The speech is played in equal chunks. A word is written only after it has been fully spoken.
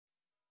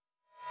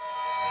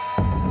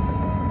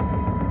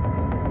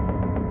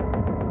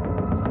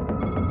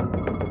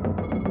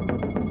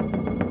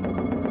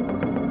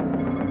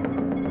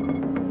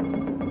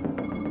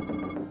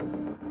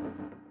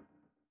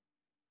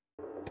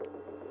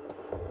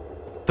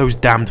Those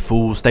damned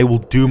fools, they will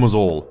doom us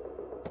all.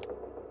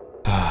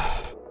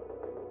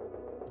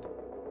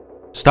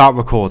 Start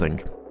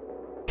recording.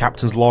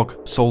 Captain's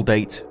log, Sol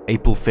date,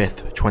 April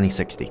 5th,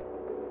 2060.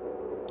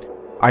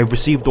 I have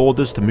received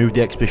orders to move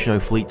the expeditionary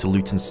fleet to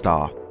Luton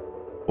Star.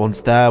 Once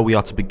there, we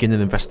are to begin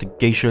an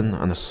investigation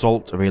and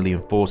assault of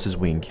alien forces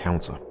we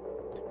encounter.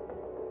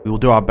 We will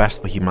do our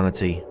best for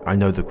humanity. I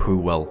know the crew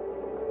will.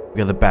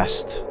 We are the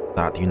best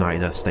that the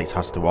United States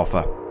has to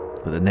offer,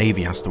 that the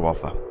Navy has to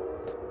offer.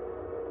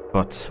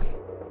 But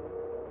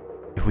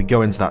if we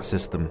go into that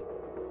system...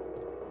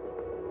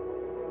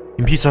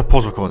 Computer,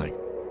 pause recording.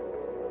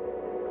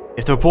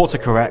 If the reports are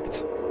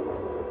correct,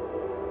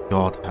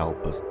 God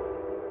help us.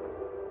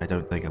 I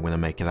don't think I'm going to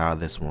make it out of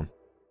this one.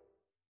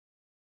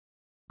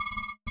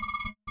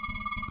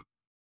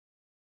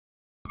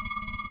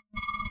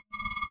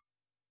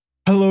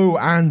 Hello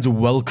and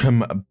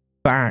welcome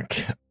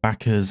back,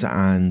 backers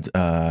and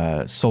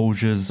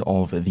soldiers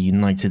of the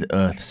United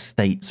Earth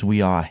States.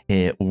 We are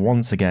here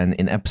once again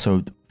in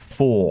episode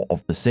 4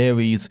 of the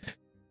series,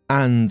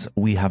 and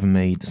we have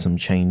made some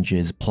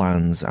changes,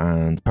 plans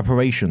and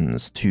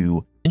preparations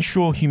to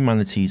ensure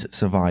humanity's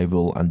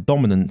survival and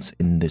dominance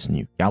in this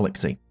new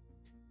galaxy.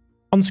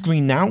 On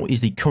screen now is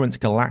the current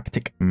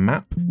galactic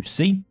map you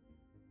see.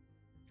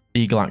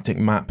 The galactic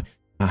map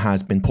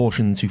has been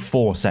portioned into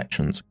 4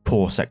 sections.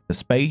 Core sector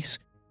space.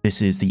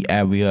 This is the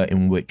area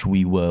in which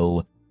we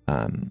will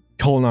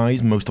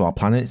colonize most of our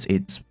planets.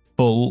 It's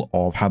full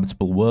of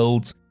habitable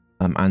worlds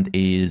and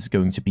is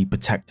going to be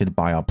protected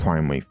by our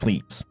primary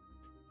fleets.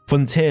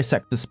 Frontier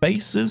sector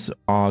spaces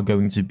are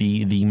going to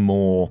be the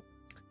more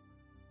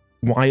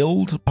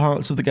wild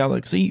parts of the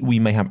galaxy. We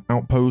may have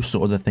outposts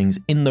or other things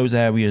in those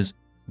areas,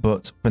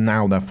 but for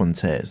now they're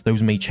frontiers.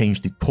 Those may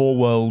change to core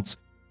worlds,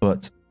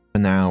 but for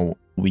now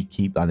we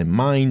keep that in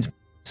mind.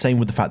 Same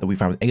with the fact that we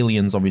found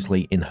aliens,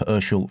 obviously, in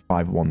Herschel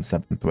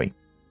 5173.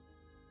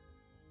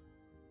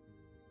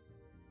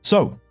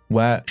 So,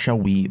 where shall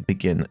we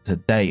begin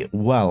today?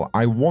 Well,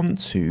 I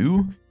want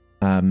to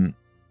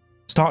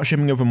start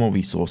shipping over more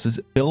resources,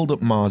 build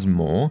up Mars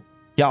more,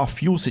 get our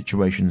fuel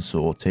situation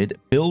sorted,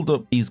 build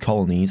up these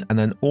colonies, and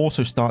then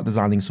also start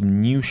designing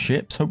some new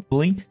ships,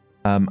 hopefully,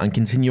 and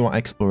continue our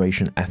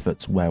exploration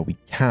efforts where we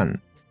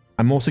can.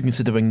 I'm also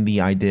considering the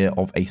idea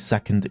of a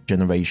second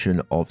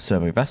generation of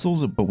survey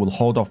vessels, but we'll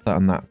hold off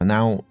on that for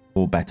now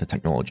for better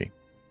technology.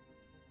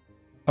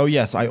 Oh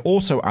yes, I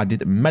also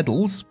added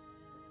medals.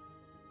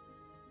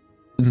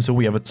 And so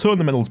we have a ton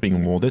of medals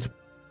being awarded.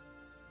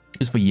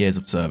 This is for years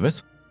of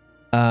service.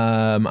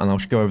 And I'll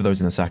go over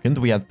those in a second.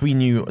 We had 3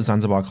 new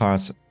Zanzibar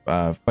class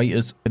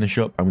freighters finish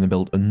up. I'm going to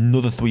build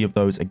another 3 of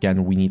those.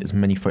 Again, we need as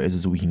many freighters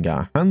as we can get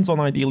our hands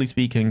on, ideally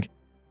speaking.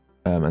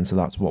 And so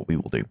that's what we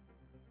will do.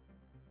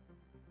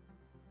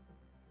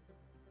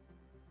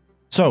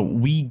 So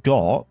we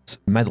got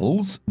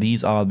medals.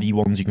 These are the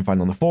ones you can find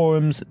on the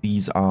forums.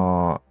 These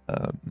are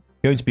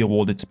going to be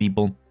awarded to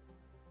people.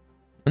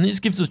 And it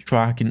just gives us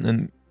track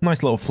and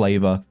nice little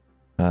flavor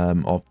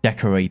of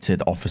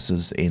decorated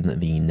officers in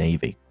the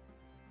Navy.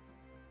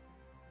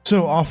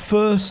 So our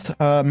first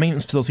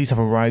maintenance facilities have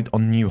arrived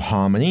on New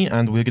Harmony,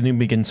 and we're going to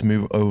begin to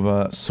move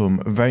over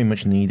some very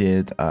much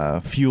needed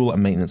fuel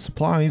and maintenance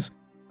supplies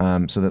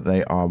so that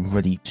they are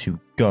ready to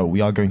go. We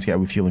are going to get a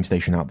refueling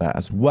station out there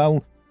as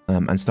well.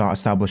 And start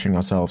establishing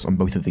ourselves on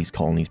both of these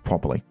colonies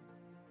properly.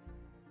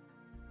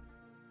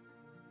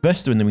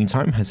 Vesta, in the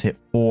meantime, has hit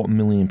 4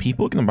 million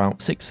people, and about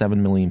 6-7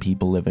 million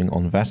people living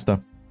on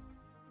Vesta,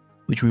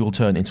 which we will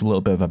turn into a little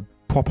bit of a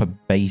proper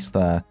base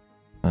there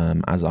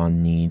as our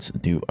needs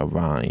do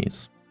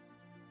arise.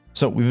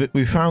 So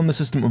we've found the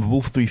system of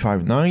Wolf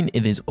 359.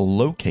 It is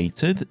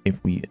located,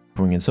 if we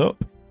bring it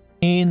up,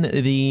 in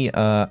the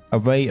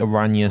Array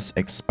Arrhenius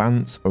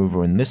expanse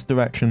over in this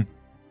direction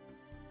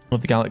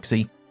of the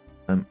galaxy.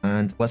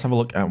 And let's have a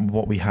look at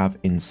what we have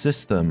in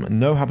system.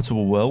 No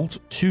habitable worlds,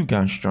 2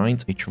 gas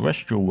giants, a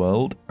terrestrial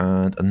world,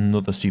 and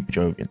another super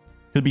Jovian.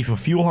 Could be for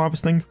fuel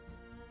harvesting.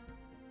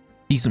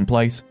 Decent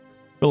place.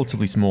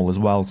 Relatively small as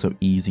well, so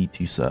easy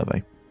to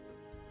survey.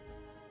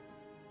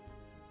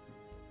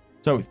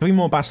 So 3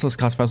 more Basilisk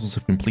class vessels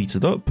have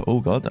completed up. Oh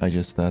god, I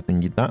just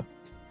thingied that.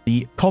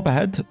 The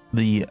Copperhead,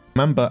 the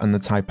Mamba, and the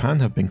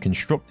Taipan have been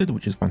constructed,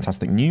 which is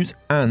fantastic news.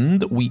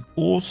 And we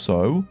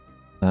also...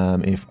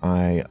 if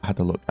I had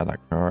to look at that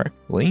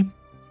correctly,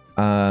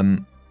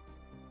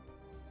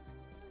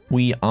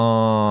 we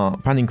are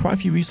finding quite a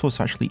few resources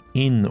actually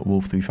in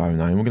Wolf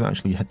 359. We're going to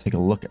actually take a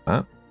look at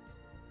that.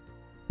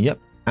 Yep.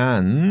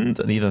 And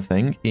the other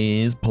thing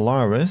is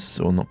Polaris,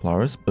 or not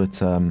Polaris,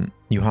 but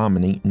New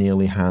Harmony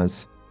nearly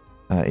has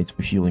its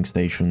refueling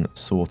station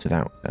sorted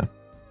out there.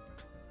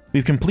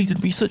 We've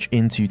completed research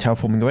into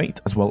Terraforming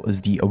Rate as well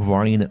as the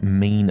Orion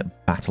main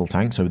battle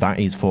tank. So that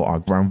is for our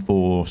ground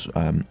force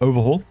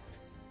overhaul.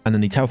 And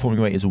then the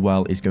Terraforming Rate as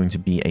well is going to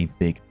be a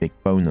big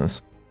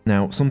bonus.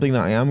 Now, something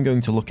that I am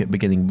going to look at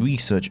beginning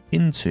research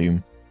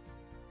into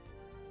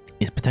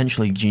is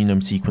potentially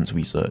genome sequence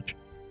research.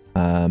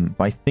 But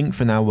I think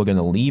for now we're going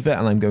to leave it,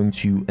 and I'm going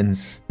to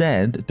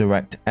instead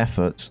direct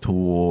efforts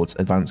towards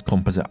advanced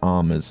composite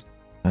armors,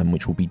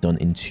 which will be done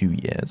in 2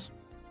 years.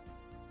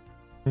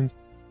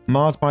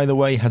 Mars, by the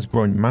way, has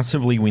grown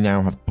massively. We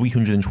now have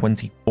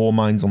 324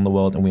 mines on the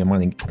world, and we are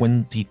mining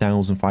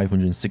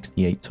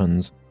 20,568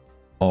 tons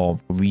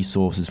of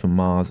resources from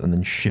Mars and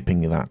then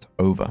shipping that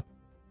over.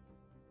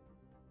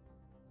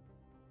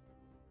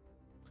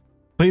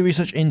 Player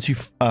research into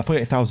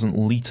 48,000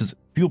 litres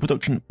fuel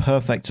production.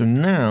 Perfect. So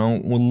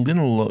now we're going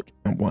to look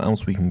at what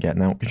else we can get.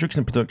 Now, construction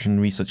and production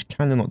research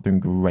kind of not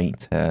doing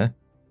great here.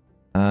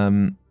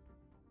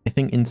 I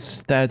think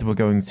instead we're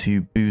going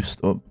to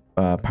boost up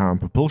power and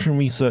propulsion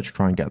research,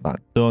 try and get that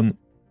done.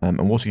 And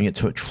we're also going to get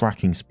to a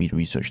tracking speed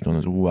research done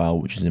as well,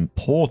 which is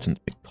important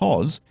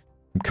because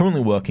I'm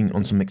currently working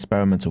on some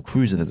experimental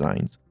cruiser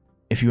designs.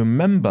 If you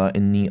remember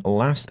in the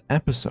last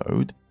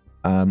episode,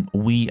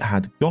 we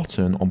had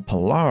gotten on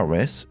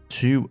Polaris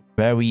 2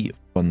 very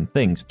fun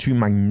things. 2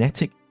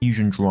 magnetic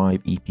fusion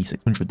drive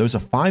EP600. Those are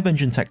 5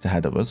 engine techs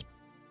ahead of us.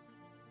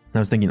 And I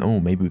was thinking, oh,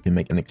 maybe we can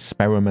make an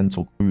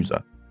experimental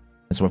cruiser.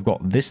 And so I've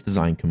got this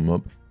design coming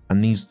up.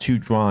 And these 2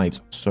 drives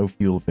are so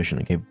fuel efficient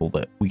and capable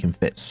that we can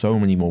fit so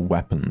many more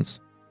weapons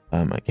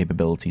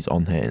capabilities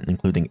on here,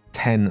 including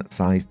 10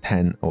 size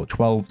 10 or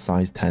 12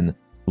 size 10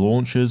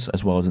 launchers,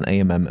 as well as an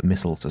AMM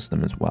missile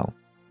system as well.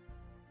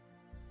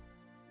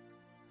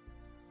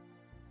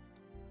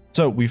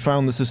 So we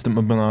found the system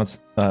of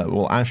Bernard's,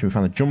 well, actually we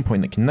found a jump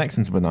point that connects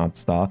into Bernard's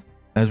star.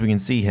 As we can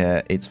see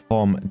here, it's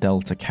from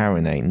Delta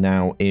Carinae.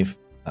 Now, if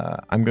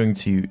I'm going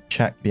to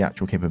check the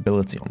actual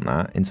capability on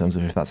that in terms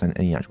of if that's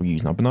any actual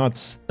use. Now, Bernard's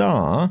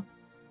star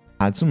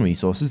had some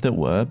resources that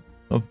were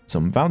of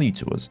some value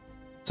to us.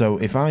 So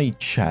if I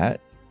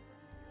check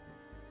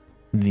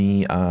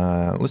the,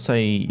 let's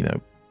say, you know,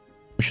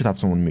 we should have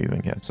someone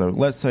moving here. So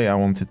let's say I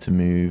wanted to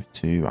move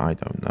to, I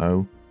don't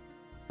know,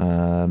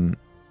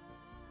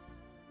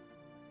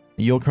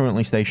 you're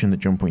currently stationed at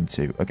jump point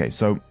 2. Okay,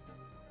 so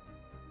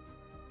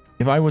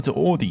if I were to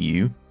order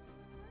you,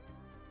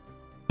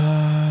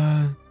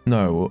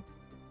 no,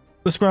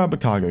 let's grab a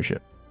cargo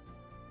ship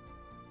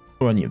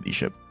or any of these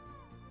ships.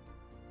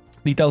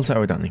 The Delta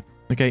Aerodani.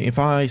 Okay, if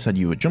I said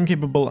you were jump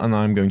capable and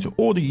I'm going to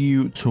order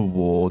you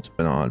towards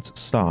Bernard's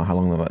star, how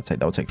long will that take?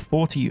 That would take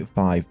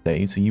 45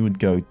 days. So you would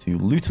go to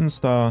Luton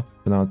star,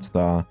 Bernard's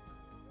star,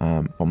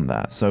 from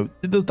there. So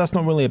that's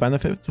not really a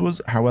benefit to us.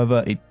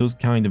 However, it does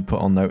kind of put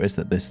on notice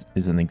that this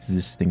is an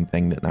existing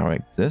thing that now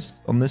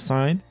exists on this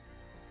side.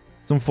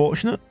 It's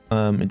unfortunate.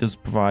 It does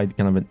provide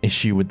kind of an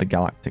issue with the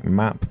galactic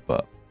map,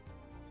 but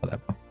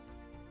whatever.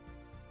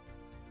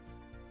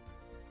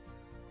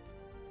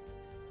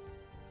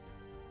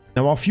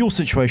 Now, our fuel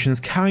situation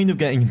is kind of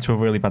getting into a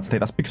really bad state.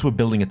 That's because we're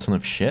building a ton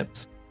of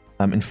ships.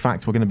 In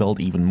fact, we're going to build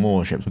even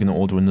more ships. We're going to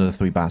order another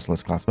 3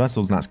 Basilisk-class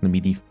vessels, and that's going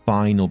to be the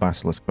final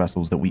Basilisk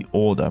vessels that we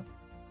order.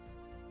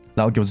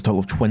 That'll give us a total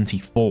of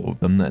 24 of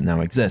them that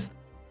now exist.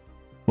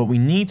 What we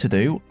need to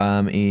do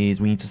is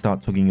we need to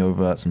start tugging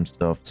over some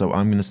stuff. So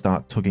I'm going to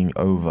start tugging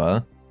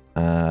over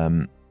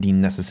the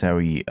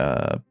necessary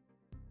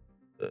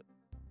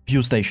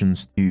fuel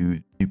stations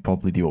to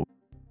properly do.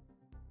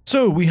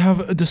 So we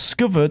have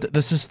discovered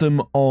the system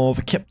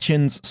of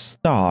Kepchin's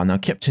star. Now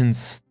Kepchin's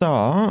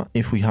star,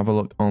 if we have a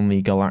look on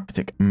the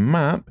galactic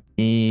map,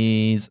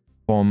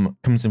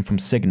 comes in from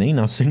Cygni.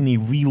 Now Cygni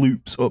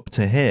reloops up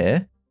to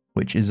here,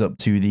 which is up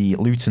to the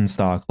Luton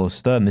star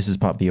cluster, and this is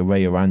part of the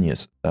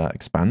Array-Aranius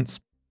expanse.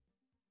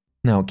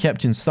 Now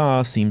Kepchin's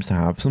star seems to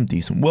have some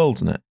decent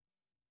worlds in it.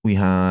 We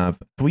have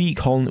 3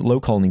 low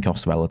colony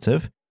cost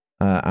relative,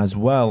 as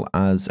well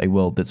as a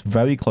world that's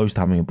very close to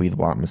having a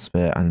breathable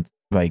atmosphere and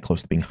very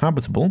close to being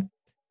habitable,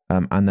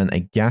 and then a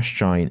gas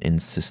giant in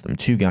system,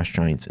 2 gas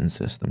giants in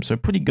system. So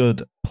pretty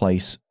good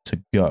place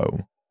to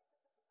go.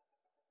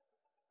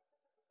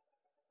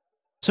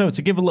 So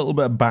to give a little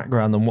bit of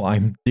background on what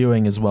I'm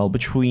doing as well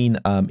between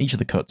each of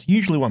the cuts,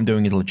 usually what I'm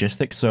doing is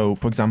logistics. So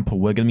for example,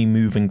 we're going to be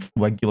moving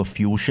regular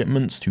fuel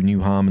shipments to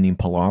New Harmony and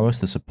Polaris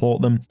to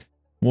support them.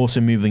 We're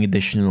also moving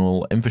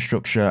additional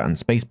infrastructure and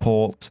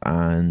spaceports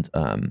and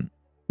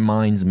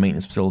mines and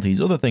maintenance facilities,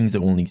 other things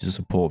that we'll need to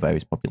support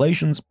various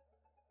populations.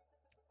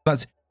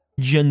 That's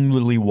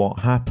generally what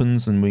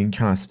happens, and we're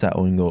kind of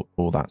settling up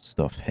all that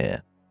stuff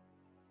here.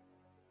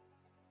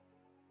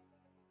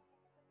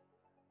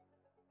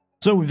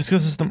 So we've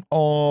discussed a system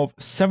of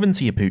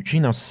 70 Apucci.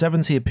 Now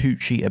 70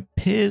 Apucci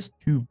appears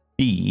to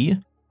be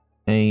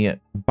a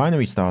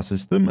binary star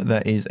system.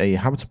 There is a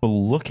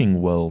habitable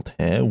looking world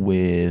here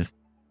with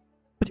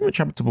pretty much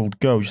habitable to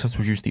go, just has to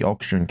reduce the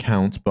oxygen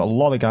count, but a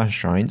lot of gas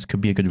giants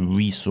could be a good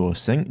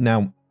resourcing.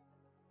 Now,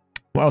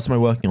 what else am I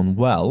working on?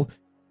 Well,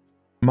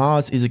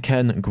 Mars is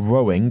again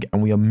growing,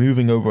 and we are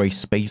moving over a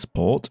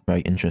spaceport,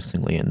 very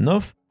interestingly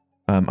enough.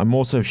 I'm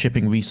also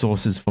shipping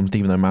resources from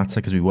Stephen O'Matter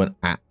because we weren't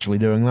actually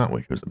doing that,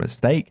 which was a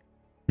mistake.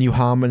 New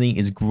Harmony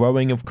is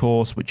growing, of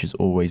course, which is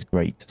always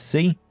great to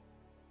see.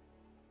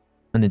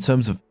 And in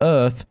terms of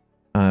Earth,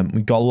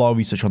 we've got a lot of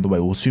research on the way.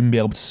 We'll soon be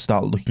able to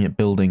start looking at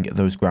building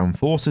those ground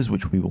forces,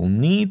 which we will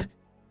need.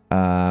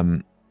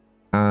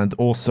 and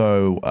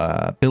also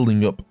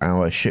building up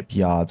our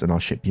shipyards and our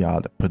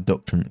shipyard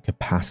production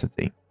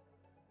capacity.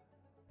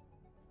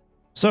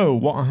 So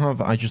what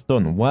have I just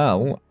done?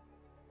 Well,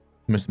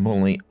 most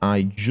importantly,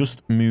 I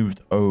just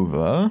moved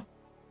over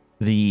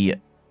the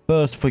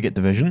 1st Frigate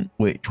Division,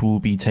 which will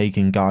be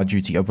taking guard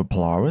duty over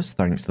Polaris,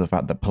 thanks to the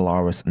fact that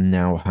Polaris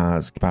now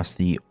has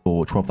capacity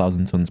for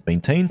 12,000 tons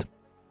maintained.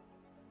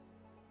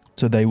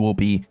 So they will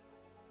be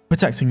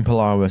protecting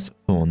Polaris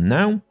for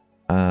now.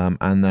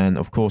 And then,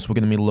 of course, we're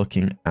going to be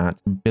looking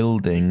at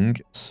building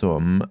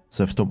some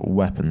surface-to-up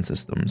weapon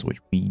systems, which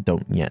we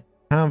don't yet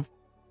have.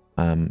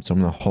 So I'm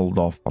going to hold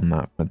off on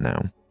that for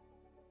now.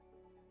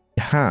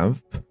 We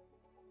have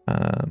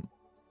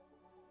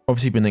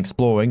obviously been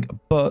exploring,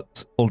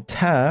 but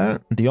Altair,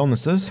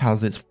 Dionysus,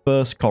 has its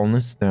first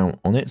colonists now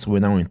on it. So we're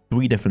now in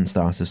 3 different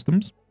star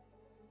systems.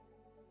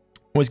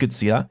 Always good to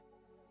see that.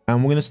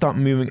 And we're going to start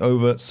moving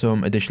over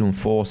some additional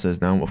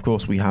forces. Now, of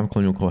course, we have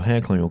Colonial Corps here,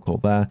 Colonial Corps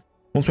there.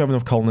 Once we have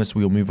enough colonists,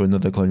 we'll move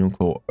another Colonial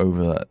Corps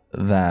over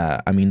there.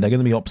 I mean, they're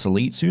going to be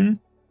obsolete soon,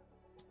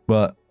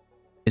 but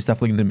it's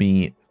definitely going to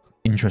be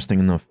interesting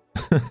enough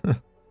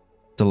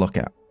to look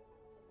at.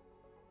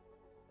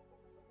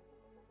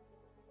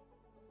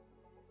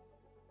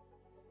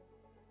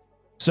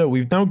 So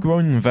we've now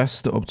grown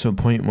Investor up to a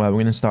point where we're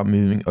going to start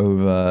moving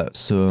over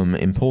some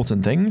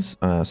important things,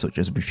 such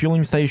as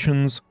refueling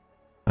stations,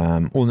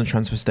 ordnance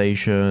transfer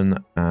station,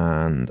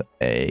 and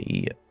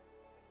an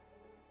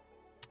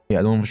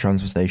ordnance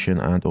transfer station,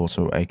 and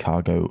also a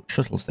cargo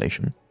shuttle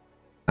station,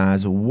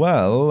 as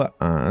well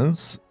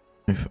as,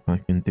 if I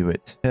can do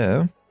it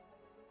here,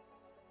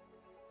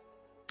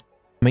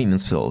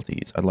 maintenance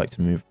facilities. I'd like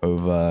to move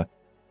over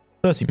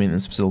 30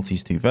 maintenance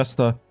facilities to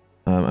Vesta.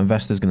 And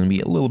Vesta is going to be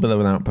a little bit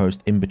of an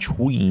outpost in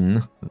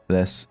between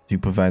this to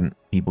prevent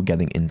people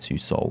getting into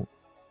Sol.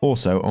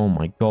 Also, oh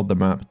my god, the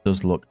map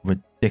does look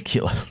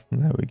ridiculous.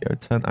 There we go.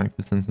 Turn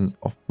active sensors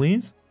off,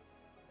 please.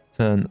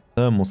 Turn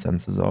thermal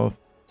sensors off.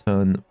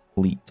 Turn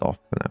fleets off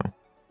for now.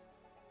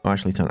 I'll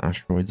actually turn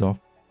asteroids off.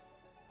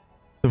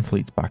 Turn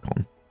fleets back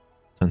on.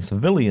 Turn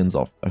civilians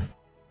off, though.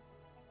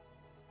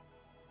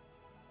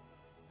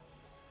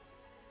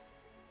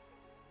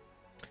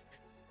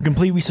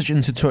 Complete research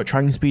into turret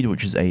tracking speed,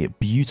 which is a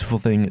beautiful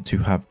thing to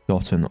have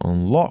gotten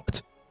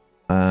unlocked.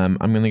 I'm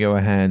going to go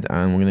ahead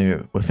and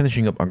we're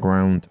finishing up our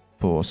ground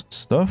force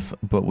stuff,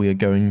 but we are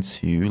going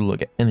to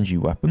look at energy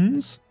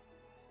weapons.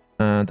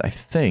 And I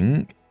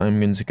think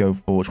I'm going to go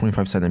for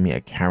 25 centimeter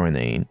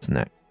carronades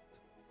next.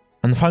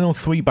 And the final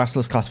 3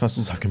 Basilisk class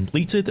vessels are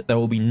completed. There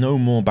will be no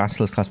more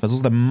Basilisk class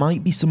vessels. There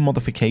might be some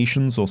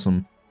modifications or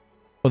some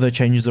other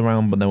changes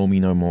around, but there will be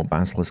no more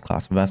Basilisk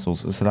class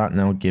vessels. So that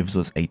now gives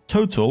us a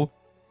total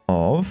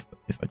of,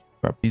 if I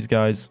grab these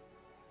guys,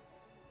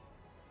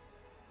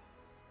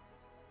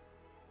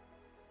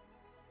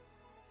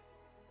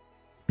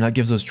 that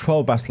gives us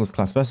 12 Basilisk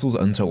class vessels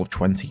and a total of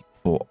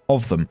 24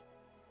 of them.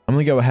 I'm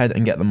going to go ahead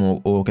and get them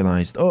all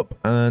organized up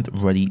and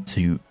ready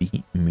to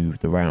be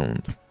moved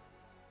around.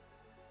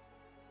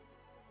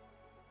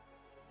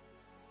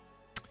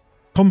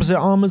 Composite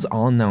armors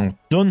are now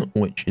done,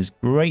 which is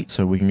great,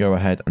 so we can go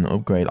ahead and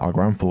upgrade our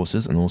ground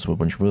forces and also a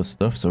bunch of other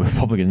stuff, so we're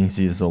probably going to need to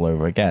see this all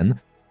over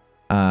again.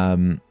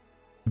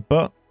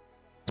 But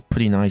it's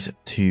pretty nice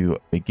to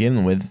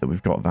begin with that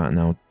we've got that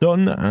now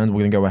done, and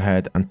we're going to go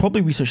ahead and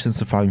probably research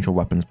sensitive fire control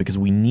weapons because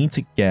we need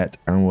to get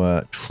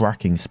our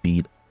tracking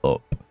speed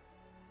up.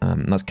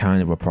 That's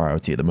kind of a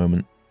priority at the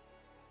moment.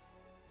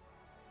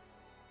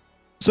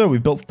 So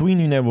we've built 3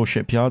 new naval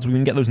shipyards. We're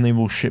going to get those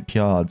naval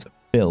shipyards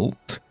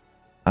built.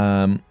 What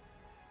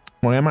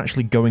I'm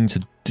actually going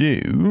to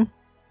do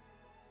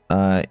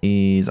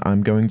is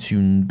I'm going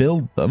to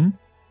build them.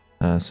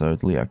 So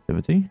delete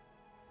activity.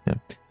 Yeah.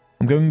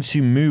 I'm going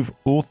to move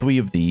all 3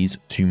 of these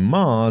to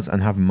Mars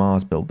and have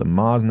Mars build them.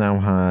 Mars now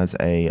has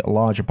a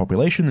larger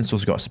population. It's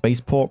also got a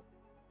spaceport.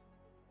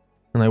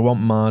 And I want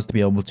Mars to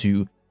be able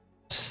to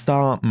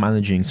start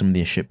managing some of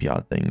the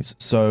shipyard things.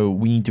 So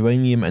we need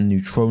uranium and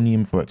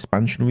neutronium for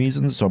expansion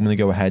reasons. So I'm going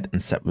to go ahead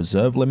and set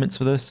reserve limits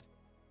for this.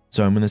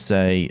 So I'm going to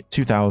say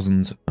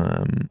 2000 is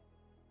going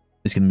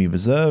to be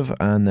reserve.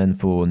 And then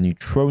for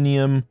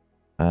neutronium,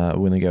 we're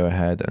going to go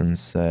ahead and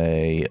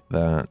say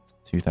that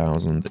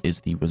 2000 is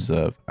the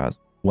reserve as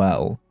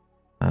well.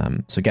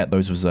 So get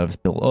those reserves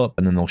built up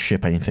and then they'll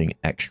ship anything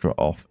extra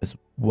off as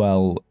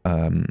well.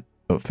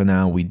 But for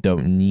now, we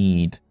don't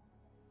need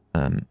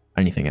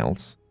anything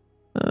else.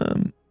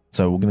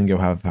 So we're going to go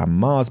have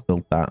Mars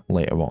build that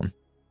later on.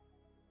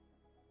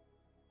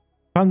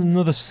 Found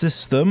another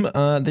system.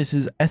 This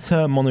is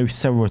Eta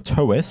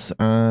Monoceratoris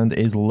and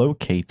is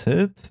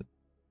located,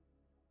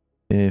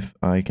 if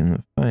I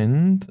can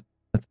find,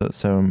 Eta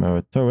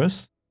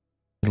Monoceratoris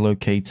is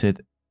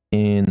located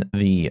in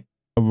the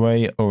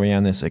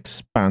Aureanis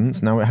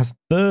expanse. Now it has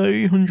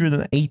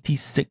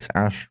 386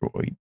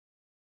 asteroids,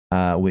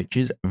 which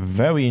is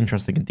very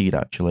interesting indeed,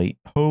 actually.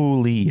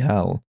 Holy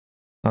hell.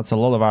 That's a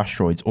lot of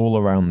asteroids all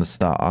around the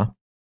star.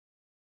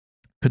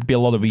 Could be a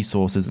lot of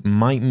resources.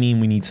 Might mean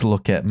we need to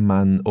look at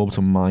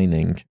orbital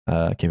mining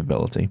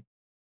capability.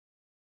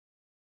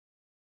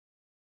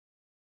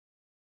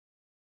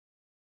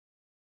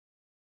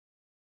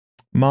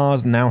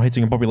 Mars now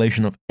hitting a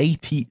population of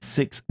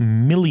 86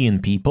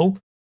 million people.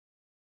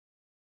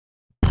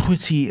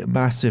 Pretty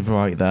massive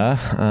right there.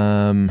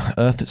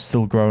 Earth is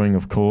still growing,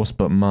 of course,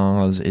 but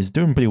Mars is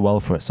doing pretty well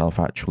for itself,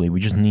 actually.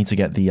 We just need to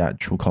get the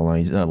actual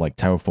colonies, like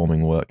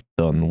terraforming work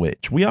done,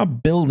 which we are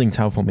building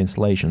terraform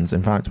installations.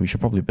 In fact, we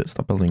should probably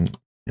start building,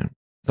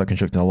 start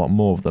constructing a lot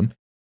more of them.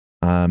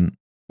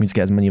 We need to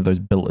get as many of those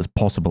built as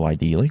possible,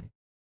 ideally.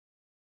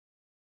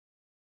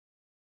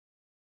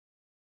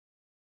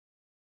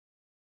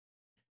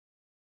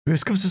 We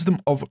discover a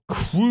system of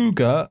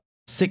Kruger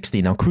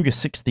 60. Now, Kruger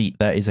 60,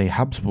 there is a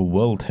habitable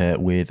world here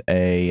with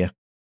a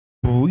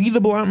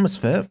breathable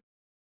atmosphere.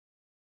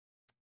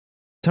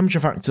 Temperature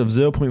factor of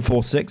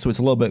 0.46, so it's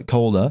a little bit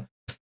colder.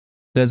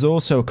 There's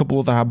also a couple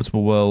other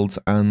habitable worlds,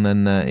 and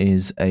then there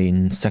is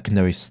a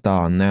secondary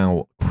star.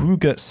 Now,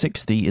 Kruger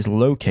 60 is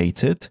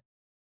located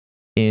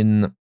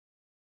in...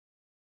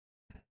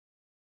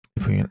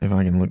 If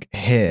I can look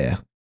here.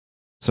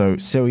 So,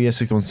 Sirius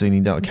 6160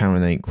 Delta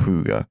Karen 8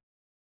 Kruger.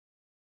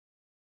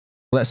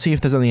 Let's see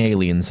if there's any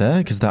aliens here,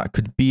 because that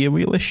could be a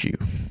real issue.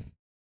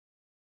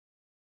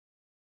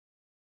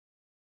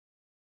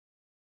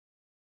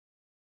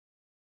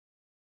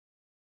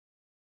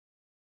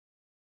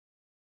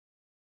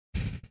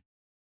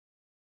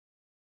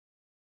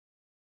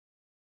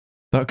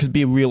 That could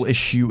be a real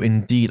issue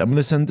indeed. I'm going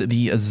to send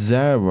the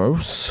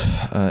Zeros,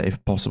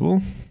 if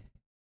possible,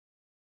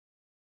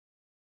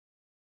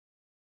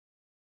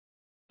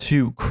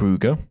 to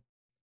Kruger.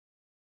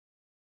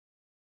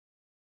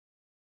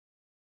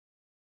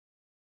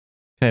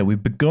 Okay,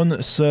 we've begun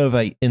a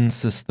survey in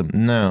system.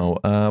 Now,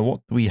 what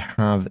do we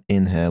have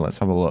in here? Let's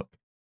have a look.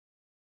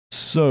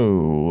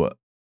 So,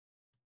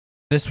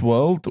 this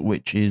world,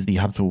 which is the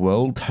habitable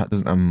world,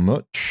 doesn't have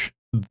much.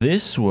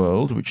 This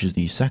world, which is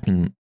the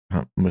second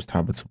most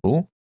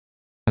habitable,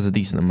 has a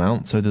decent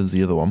amount. So does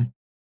the other one.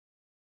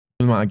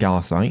 Good amount of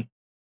galacite.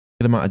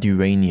 Good amount of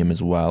uranium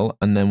as well.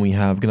 And then we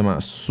have good amount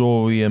of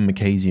sorium,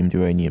 magnesium,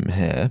 uranium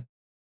here.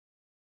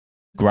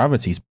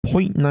 Gravity is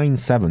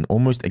 0.97,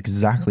 almost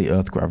exactly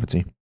Earth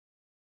gravity.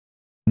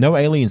 No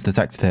aliens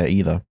detected here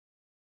either.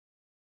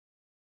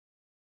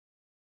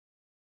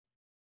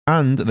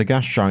 And the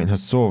gas giant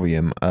has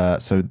sorium,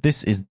 so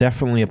this is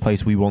definitely a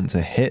place we want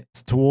to hit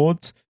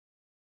towards.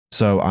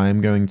 So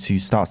I'm going to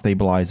start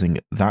stabilizing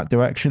that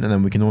direction, and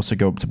then we can also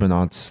go up to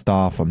Bernard's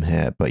Star from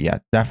here. But yeah,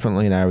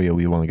 definitely an area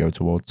we want to go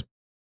towards.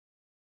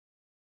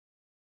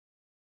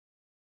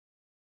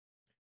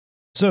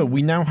 So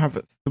we now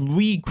have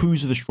 3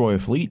 cruiser destroyer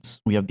fleets.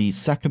 We have the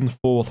 2nd,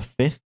 4th,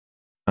 5th,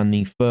 and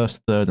the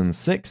 1st, 3rd, and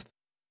 6th,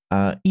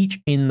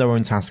 each in their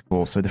own task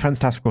force. So Defense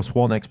Task Force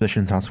 1,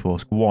 Expedition Task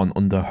Force 1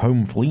 under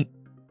Home Fleet.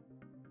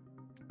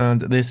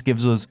 And this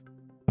gives us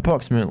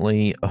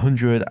approximately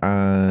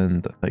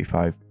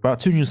 135, about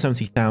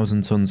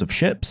 270,000 tons of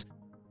ships.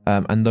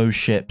 And those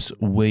ships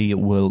we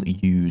will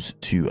use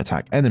to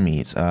attack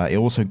enemies. It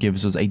also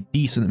gives us a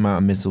decent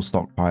amount of missile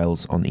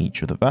stockpiles on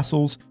each of the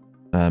vessels.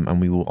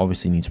 And we will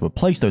obviously need to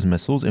replace those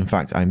missiles. In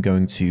fact, I'm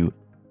going to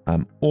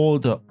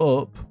order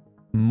up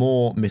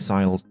more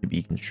missiles to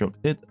be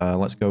constructed.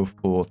 Let's go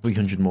for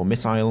 300 more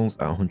missiles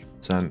at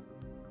 100%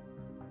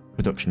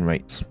 production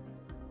rates.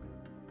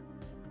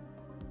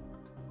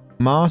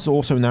 Mars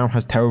also now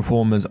has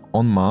terraformers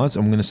on Mars,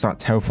 and we're going to start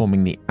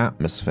terraforming the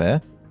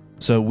atmosphere.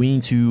 So we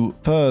need to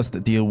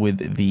first deal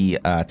with the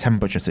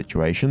temperature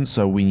situation.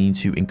 So we need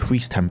to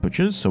increase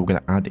temperatures. So we're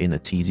going to add in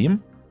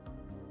attesium.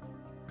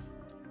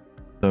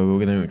 So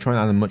we're going to try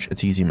and add as much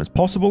attesium as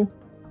possible.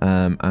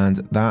 And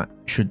that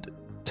should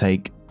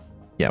take,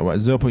 yeah, we're at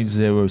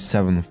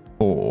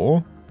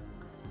 0.074.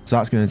 So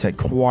that's going to take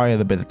quite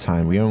a bit of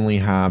time. We only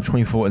have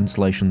 24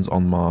 installations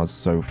on Mars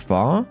so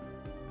far.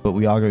 But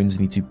we are going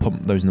to need to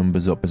pump those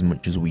numbers up as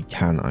much as we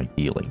can,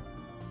 ideally.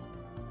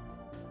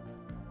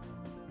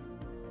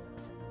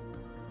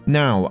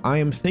 Now, I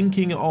am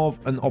thinking of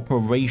an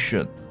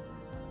operation.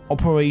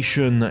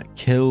 Operation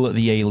Kill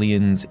the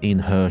Aliens in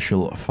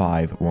Herschel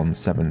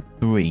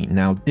 5173.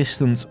 Now,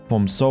 distance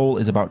from Sol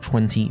is about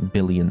 20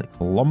 billion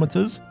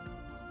kilometers.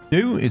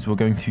 Do is we're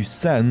going to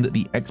send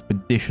the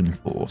expedition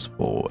force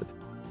forward.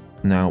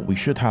 Now, we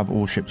should have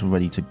all ships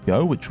ready to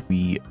go, which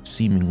we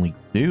seemingly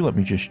do. Let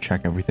me just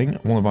check everything.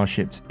 One of our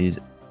ships is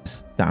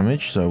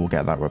damaged, so we'll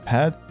get that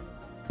repaired.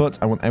 But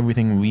I want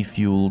everything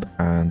refueled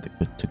and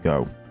good to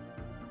go.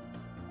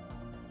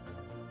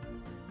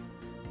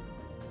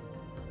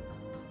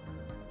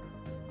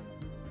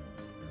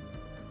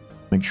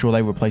 Make sure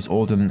they replace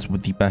ordnance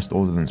with the best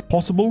ordnance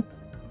possible.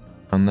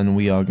 And then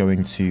we are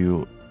going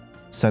to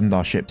send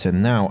our ships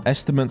in now.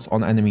 Estimates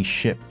on enemy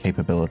ship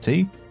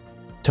capability.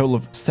 Total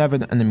of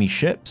 7 enemy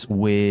ships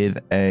with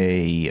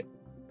a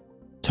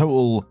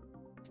total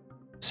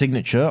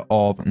signature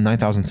of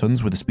 9,000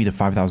 tons with a speed of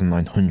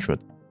 5,900.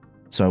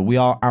 So we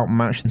are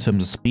outmatched in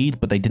terms of speed,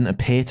 but they didn't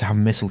appear to have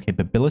missile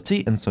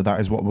capability, and so that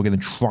is what we're going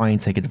to try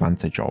and take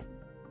advantage of.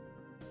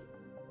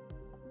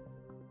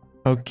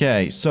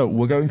 Okay, so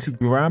we're going to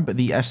grab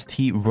the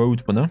ST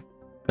Roadrunner,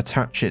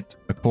 attach it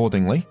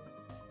accordingly.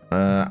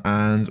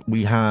 And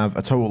we have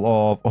a total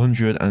of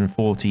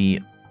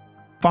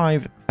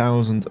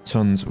 145,000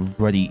 tons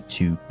ready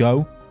to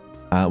go.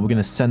 We're going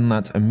to send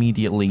that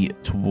immediately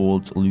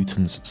towards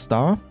Luton's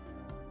Star.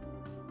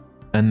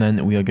 And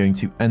then we are going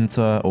to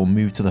enter or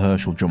move to the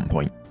Herschel jump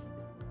point.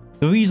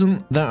 The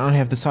reason that I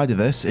have decided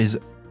this is,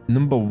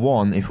 number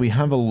one, if we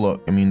have a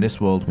look, I mean,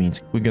 this world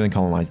means we're going to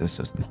colonize this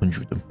system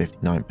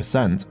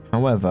 159%.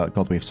 However,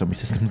 God, we have so many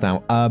systems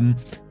now.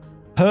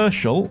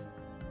 Herschel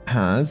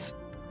has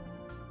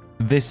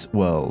this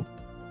world.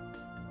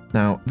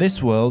 Now,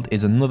 this world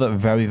is another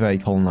very, very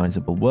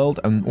colonizable world,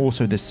 and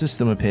also this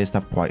system appears to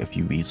have quite a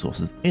few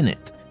resources in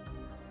it.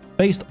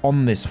 Based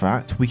on this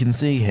fact, we can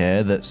see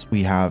here that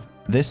we have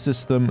this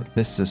system,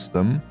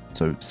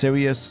 so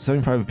Sirius,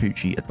 75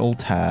 Apucci,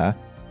 Altair,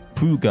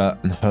 Kruger,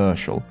 and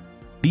Herschel.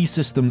 These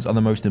systems are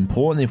the most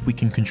important. If we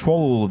can control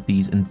all of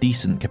these in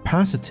decent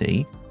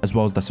capacity, as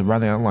well as the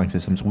surrounding outlying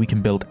systems, we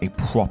can build a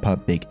proper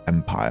big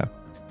empire.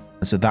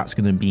 And so that's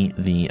going to be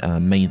the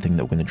main thing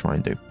that we're going to try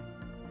and do.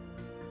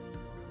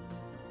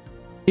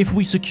 If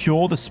we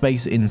secure the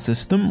space in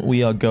system,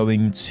 we are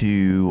going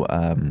to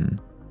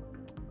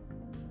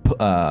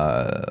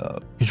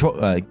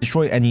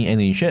destroy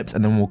any ships,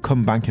 and then we'll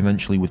come back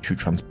eventually with troop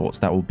transports.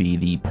 That will be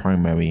the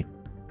primary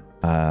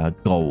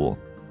goal.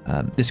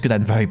 This could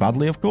end very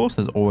badly, of course.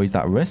 There's always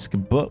that risk,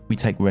 but we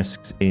take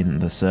risks in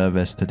the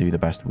service to do the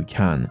best we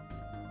can.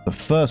 The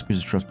first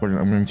cruiser trust project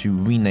I'm going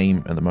to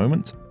rename at the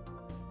moment.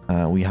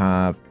 We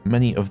have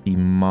many of the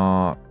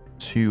Mark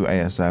II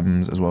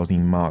ASMs as well as the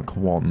Mark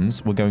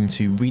 1s. We're going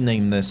to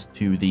rename this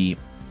to the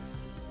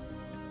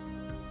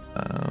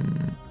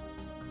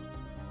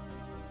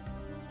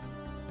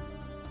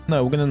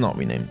no, we're going to not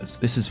rename this.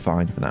 This is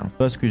fine for now.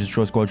 First Cruiser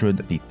Destroyer Squadron,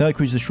 the third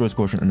Cruiser Destroyer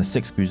Squadron, and the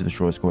sixth Cruiser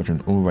Destroyer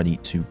Squadron all ready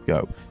to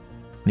go.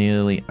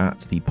 Nearly at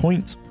the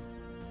point.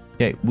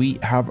 Okay, we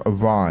have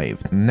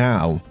arrived.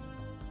 Now,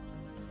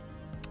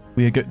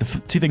 we are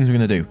the two things we're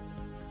going to do.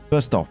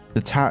 First off,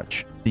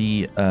 detach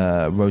the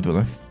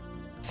Roadrunner.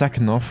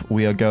 Second off,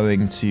 we are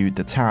going to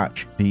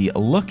detach the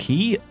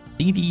lucky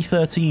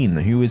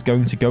DD-13, who is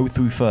going to go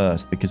through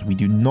first, because we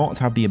do not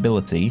have the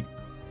ability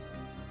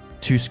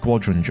to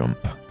squadron jump.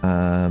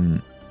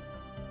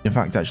 In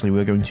fact, actually,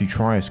 we're going to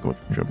try a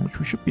squadron jump, which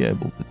we should be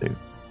able to do.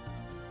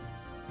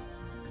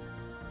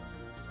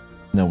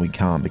 No, we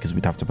can't, because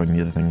we'd have to bring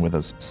the other thing with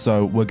us.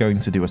 So we're going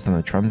to do a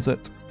standard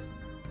transit.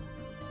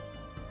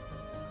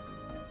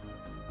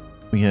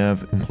 We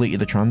have completed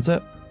the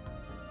transit.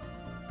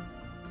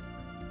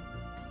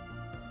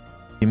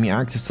 Give me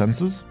active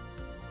sensors.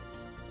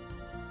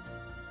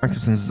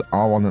 Active sensors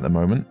are on at the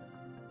moment.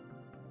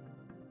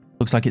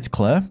 Looks like it's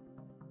clear.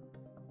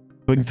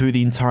 Going through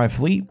the entire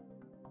fleet.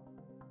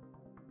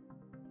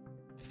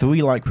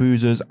 3 light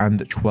cruisers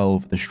and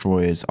 12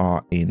 destroyers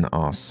are in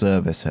our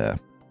service here.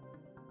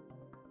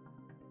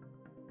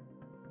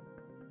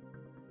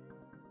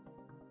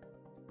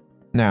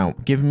 Now,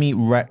 give me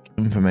wreck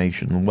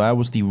information. Where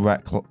was the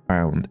wreck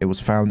found? It was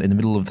found in the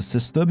middle of the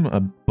system,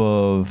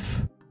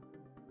 above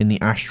in the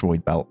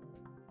asteroid belt.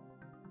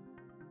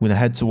 We're going to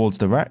head towards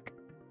the wreck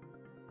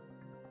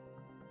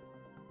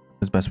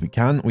as best we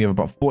can. We have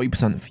about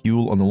 40%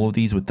 fuel on all of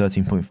these with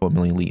 13.4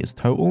 million liters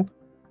total.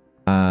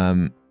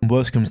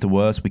 Worst comes to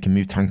worst, we can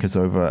move tankers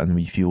over and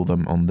refuel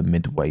them on the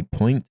midway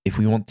point. If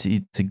we want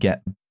to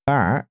get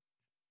back,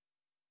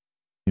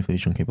 if we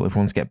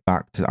want to get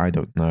back to, I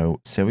don't know,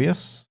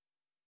 Sirius,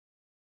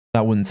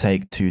 that wouldn't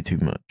take too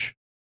much.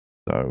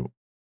 So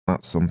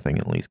that's something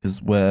at least,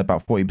 because we're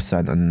about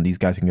 40% and these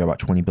guys can go about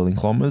 20 billion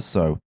kilometers,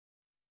 so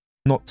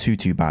not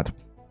too bad.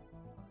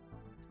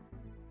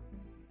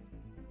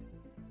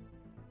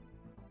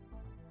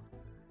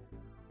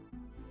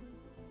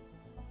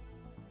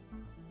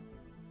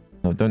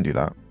 No, don't do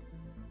that.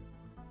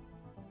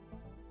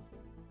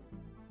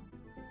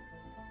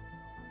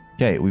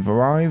 Okay, we've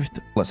arrived.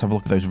 Let's have a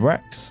look at those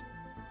wrecks.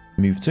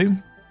 Move to.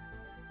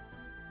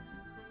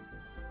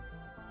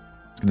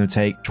 It's going to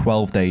take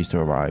 12 days to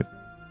arrive.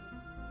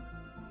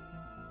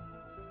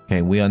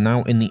 Okay, we are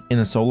now in the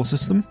inner solar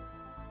system.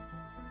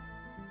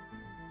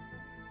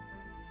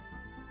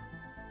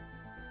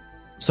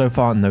 So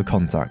far, no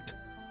contact.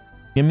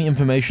 Give me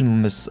information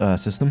on this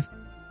system.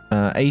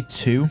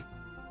 A2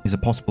 is a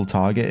possible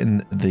target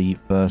in the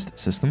first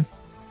system.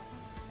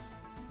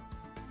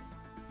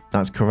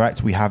 That's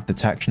correct. We have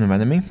detection of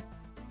enemy.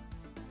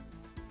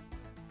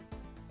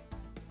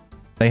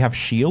 They have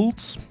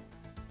shields.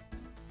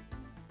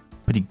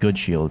 Pretty good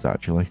shields,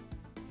 actually.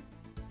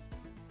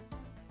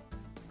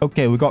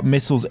 Okay, we got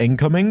missiles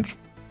incoming.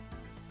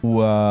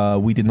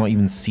 We did not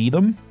even see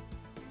them.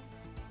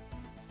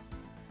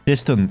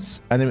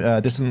 Distance.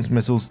 Distance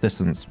missiles.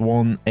 Distance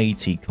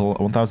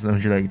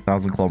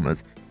 180,000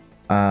 kilometers.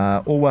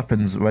 All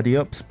weapons ready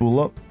up. Spool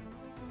up.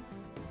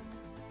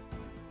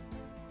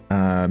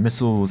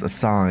 Missiles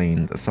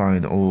assigned.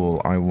 Assign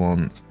all. I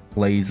want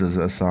lasers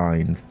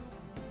assigned.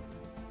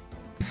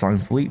 Assign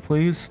fleet,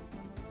 please.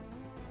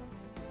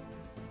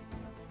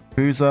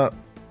 Cruiser.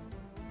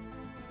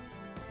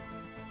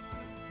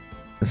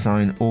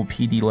 Assign all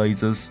PD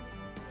lasers.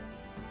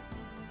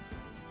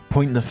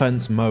 Point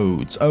defense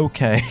modes.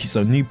 Okay,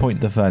 so new point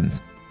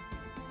defense.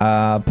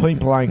 Point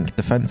blank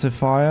defensive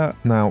fire.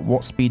 Now,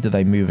 what speed are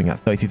they moving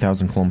at?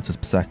 32,000 kilometers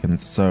per second.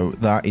 So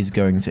that is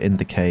going to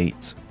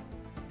indicate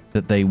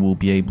that they will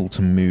be able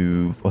to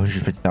move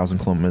 150,000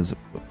 kilometers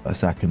a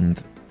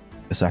second.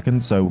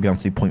 So we're going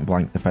to do point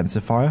blank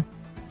defensive fire.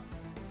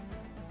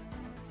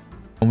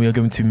 And we are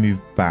going to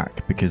move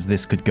back because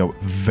this could go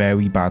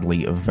very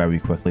badly very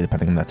quickly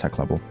depending on their tech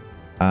level.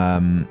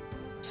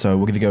 So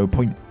we're going to go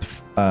point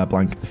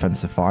blank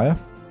defensive fire.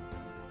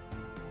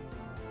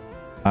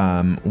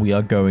 We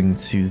are going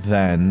to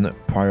then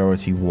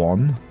priority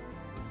 1.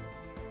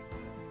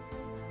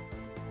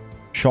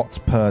 Shots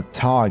per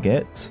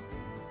target.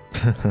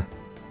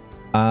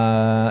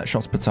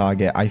 Shots per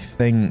target. I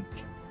think.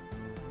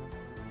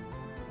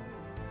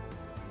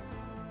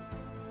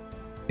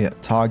 Yeah,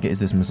 target is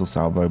this missile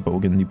salvo, but we're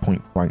going to do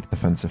point blank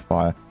defensive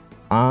fire.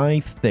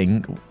 I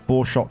think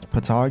 4 shots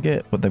per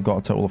target, but they've got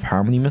a total of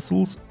how many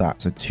missiles?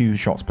 That's 2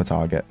 shots per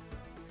target.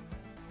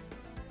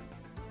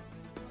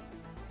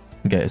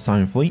 Okay,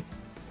 assign fleet.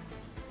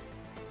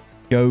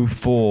 Go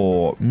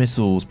for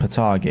missiles per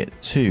target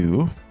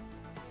 2.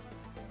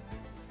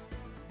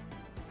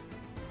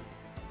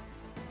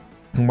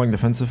 Combined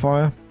defensive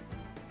fire.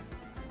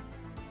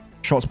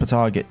 Shots per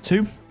target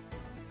 2.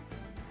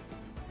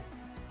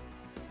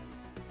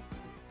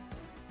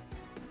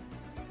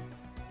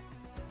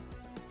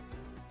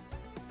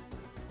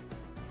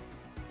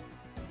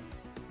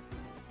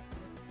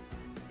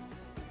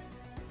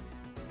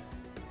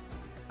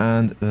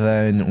 And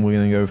then we're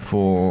going to go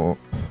for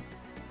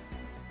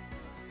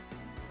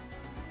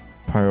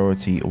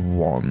priority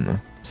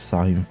 1,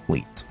 sign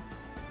fleet.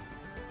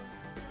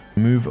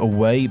 Move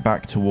away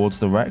back towards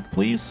the wreck,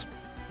 please.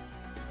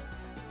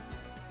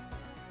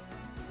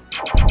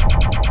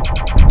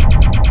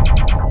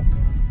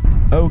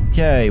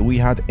 Okay, we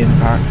had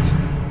impact.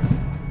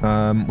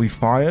 We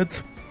fired.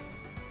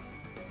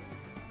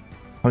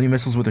 How many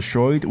missiles were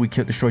destroyed? We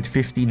destroyed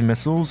 15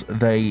 missiles.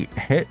 They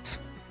hit.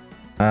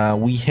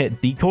 We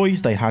hit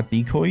decoys. They had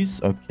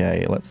decoys.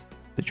 Okay, let's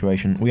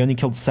situation. We only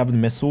killed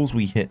 7 missiles.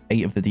 We hit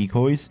 8 of the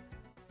decoys.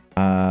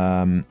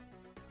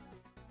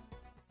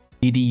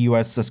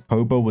 ED-USS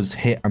Cobra was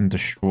hit and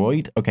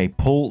destroyed. Okay,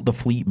 pull the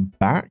fleet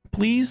back,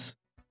 please.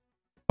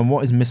 And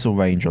what is missile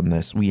range on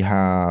this? We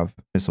have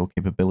missile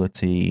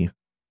capability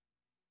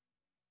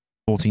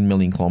 14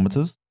 million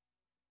kilometers.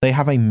 They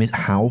have a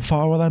how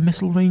far are their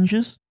missile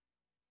ranges?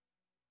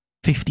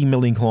 50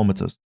 million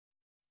kilometers.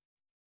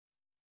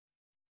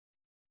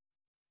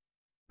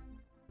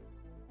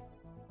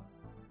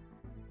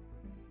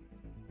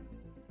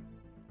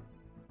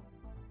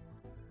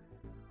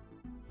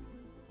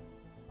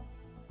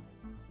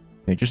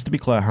 Okay, just to be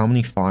clear, how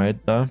many fired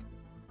there?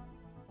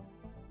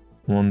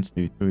 1,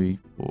 2, 3,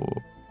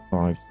 4,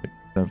 5, 6,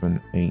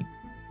 7, 8.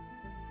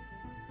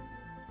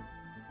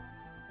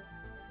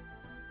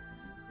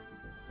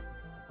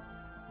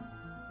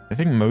 I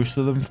think most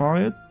of them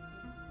fired.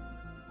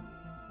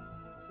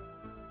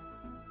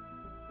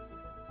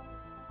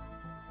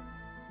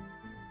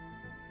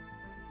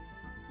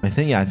 I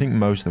think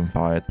most of them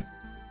fired.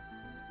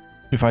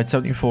 If I had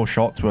 74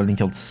 shots, we only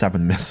killed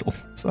 7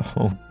 missiles. So,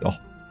 oh god.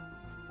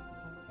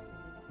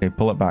 Okay,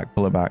 pull it back,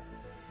 pull it back.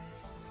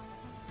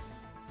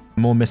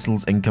 More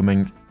missiles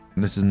incoming.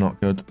 This is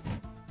not good.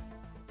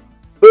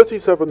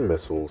 37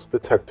 missiles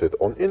detected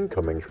on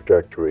incoming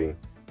trajectory.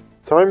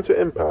 Time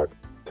to impact,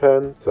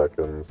 10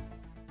 seconds.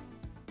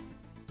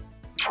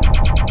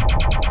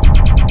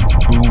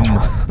 Boom.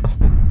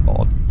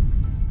 Oh, god.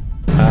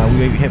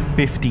 We hit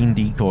 15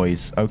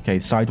 decoys. Okay,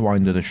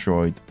 Sidewinder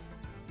destroyed.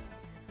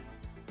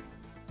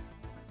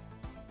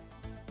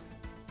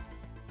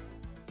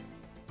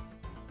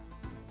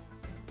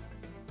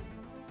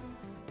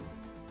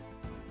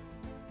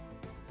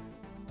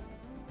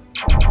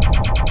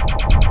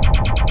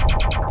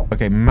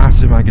 Okay,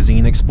 massive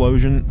magazine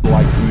explosion.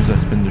 Light cruiser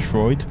has been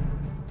destroyed.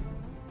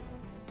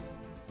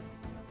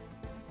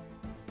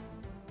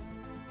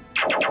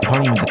 We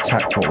can't even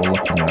detect what we're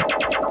looking at.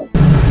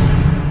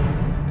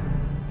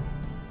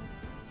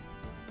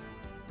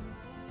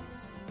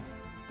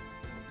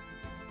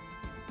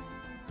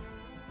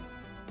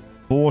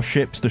 Four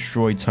ships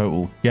destroyed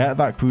total. Get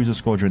that cruiser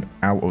squadron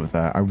out of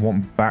there. I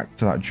want back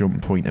to that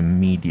jump point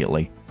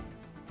immediately.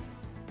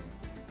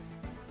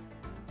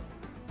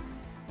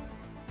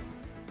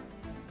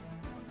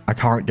 I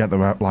can't get the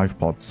life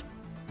pods.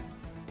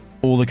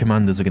 All the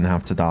commanders are going to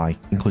have to die,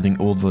 including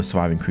all the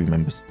surviving crew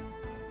members.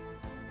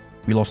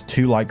 We lost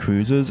 2 light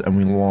cruisers and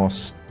we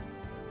lost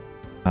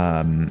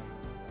 2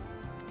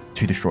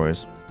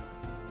 destroyers.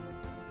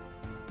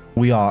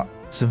 We are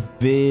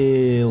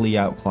severely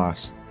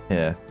outclassed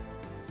here.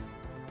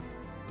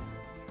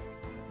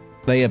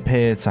 They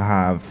appear to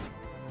have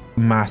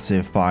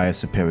massive fire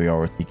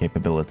superiority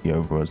capability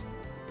over us,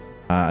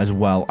 as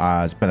well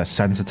as better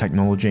sensor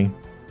technology,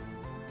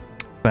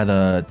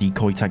 better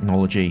decoy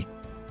technology.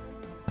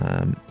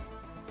 Do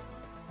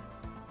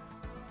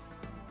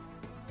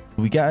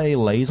we get a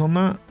laze on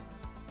that?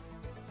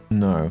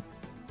 No.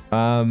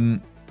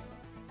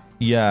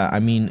 yeah, I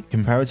mean,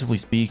 comparatively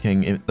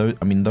speaking, if those,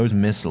 I mean, those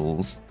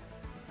missiles.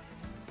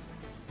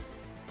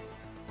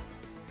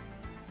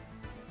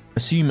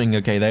 Assuming,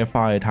 okay, they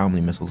fired how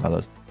many missiles at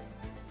us?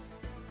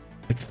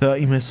 Like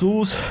 30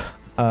 missiles.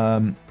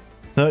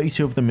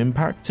 32 of them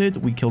impacted.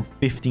 We killed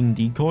 15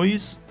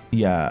 decoys.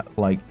 Yeah,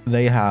 like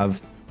they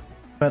have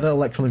better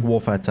electronic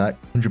warfare tech,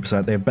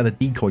 100%. They have better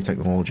decoy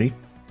technology.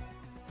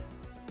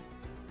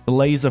 The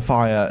laser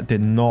fire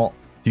did not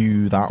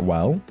do that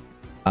well.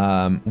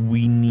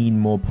 We need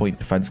more point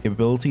defense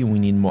capability. We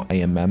need more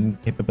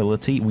AMM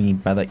capability. We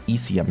need better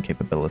ECM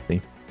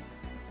capability.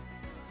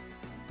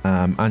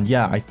 And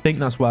yeah, I think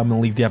that's where I'm going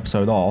to leave the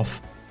episode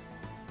off.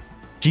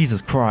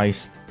 Jesus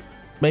Christ.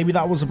 Maybe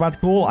that was a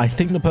bad call. I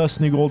think the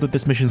person who ordered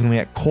this mission is going to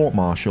get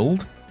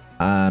court-martialed.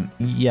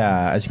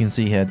 Yeah, as you can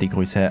see here,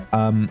 decoys hit.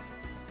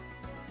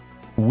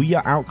 We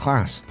are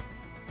outclassed.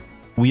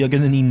 We are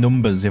going to need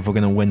numbers if we're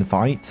going to win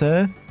fights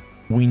here.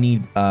 We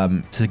need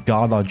to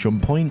guard our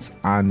jump points,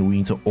 and we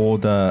need to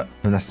order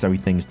the necessary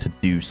things to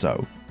do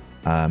so.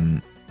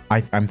 I'm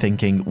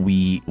thinking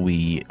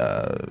we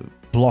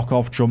block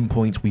off jump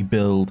points. We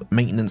build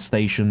maintenance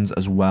stations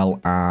as well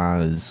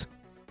as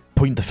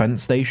point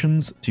defense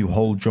stations to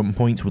hold jump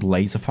points with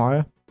laser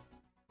fire.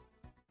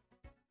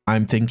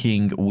 I'm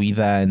thinking we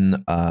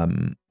then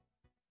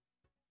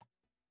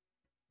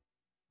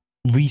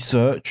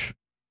research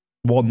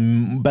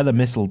one better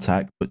missile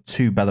tech, but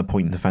two better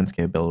point defense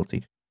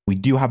capability. We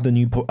do have the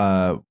new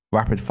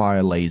rapid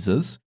fire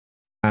lasers,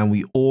 and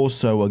we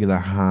also are going to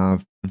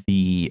have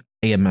the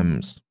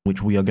AMMs,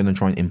 which we are going to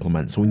try and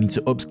implement. So we need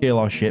to upscale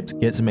our ships,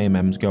 get some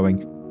AMMs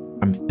going.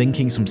 I'm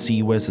thinking some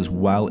CWIS as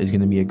well is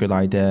going to be a good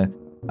idea,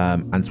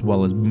 as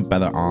well as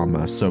better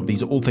armor. So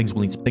these are all things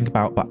we'll need to think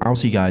about, but I'll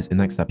see you guys in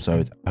the next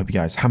episode. I hope you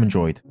guys have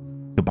enjoyed.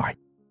 Goodbye.